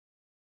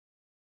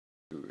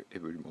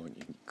Every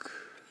morning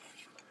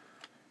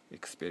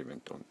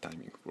experiment on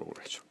timing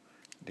progression.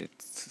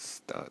 Let's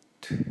start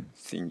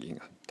singing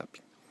and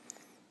tapping.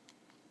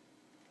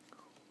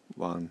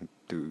 1,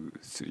 2,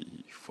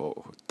 3,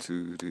 4 ツ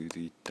ール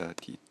リタ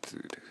ティツ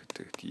ール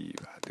トゥテ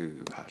ィワド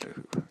ゥワ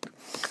ルワド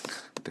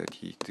トテ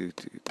ィトゥ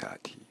トゥタ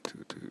ティト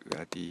ゥトゥ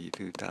ワティト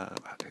ゥタワド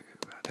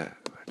ワダワ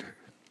ド。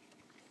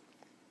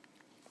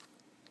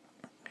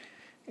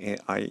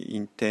I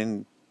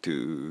intend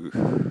to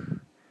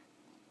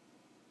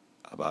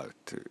about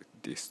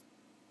this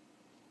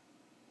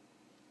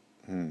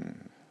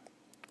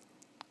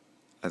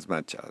as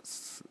much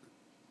as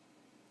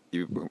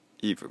even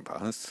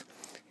balance,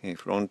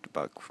 front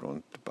back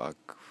front back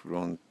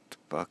front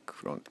back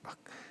front back.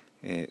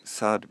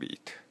 Third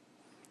beat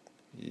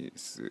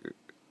is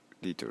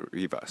little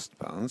reversed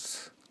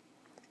bounce.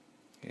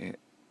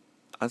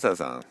 Other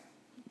than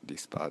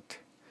this part,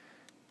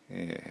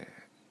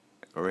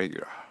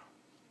 regular,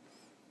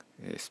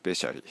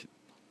 especially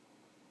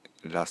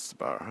last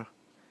bar,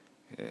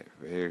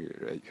 very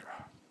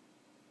regular.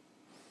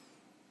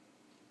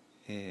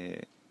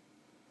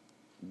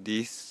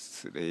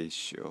 This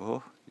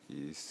ratio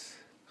is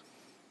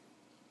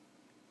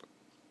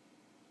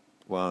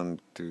 1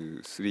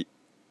 to 3.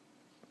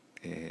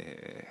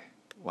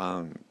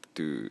 1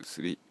 to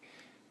 3.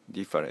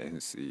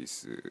 Difference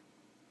is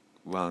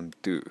 1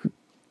 2.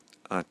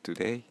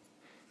 Today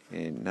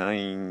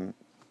 9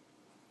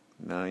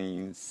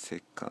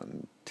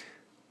 second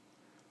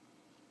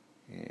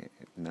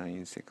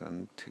 9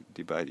 second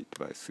divided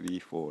by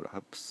 3-4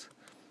 laps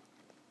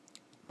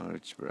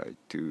multiply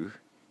 2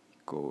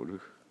 equal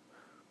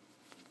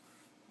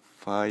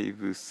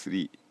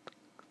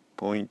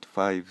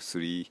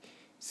 0.53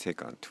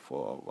 second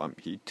for 1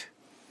 beat.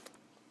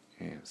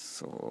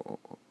 So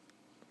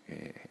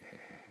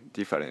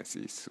difference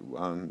is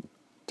 1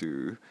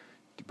 2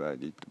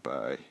 divided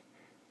by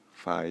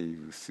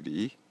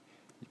 5-3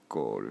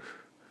 equal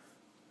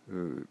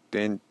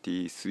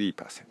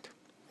 23%.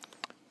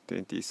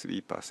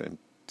 23%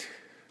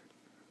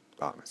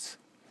 bounce.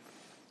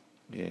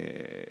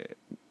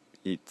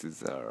 It's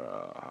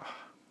the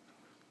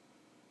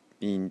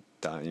in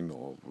time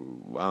of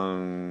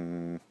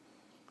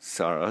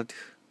 1/3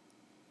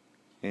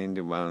 and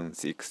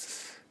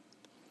 1/6,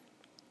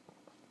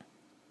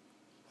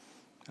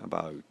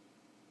 about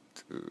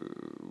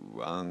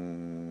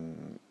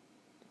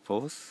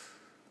 1/4.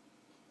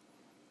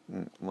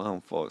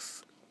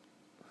 1/4.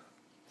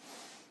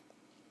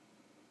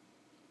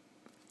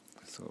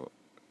 So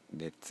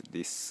let's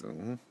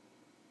listen.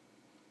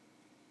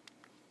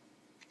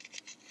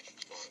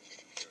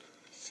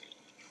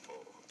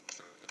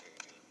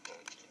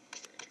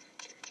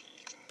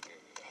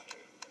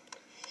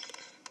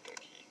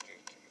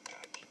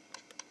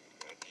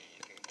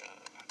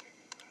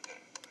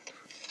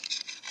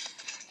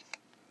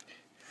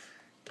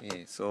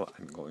 So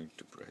I'm going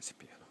to play the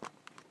piano.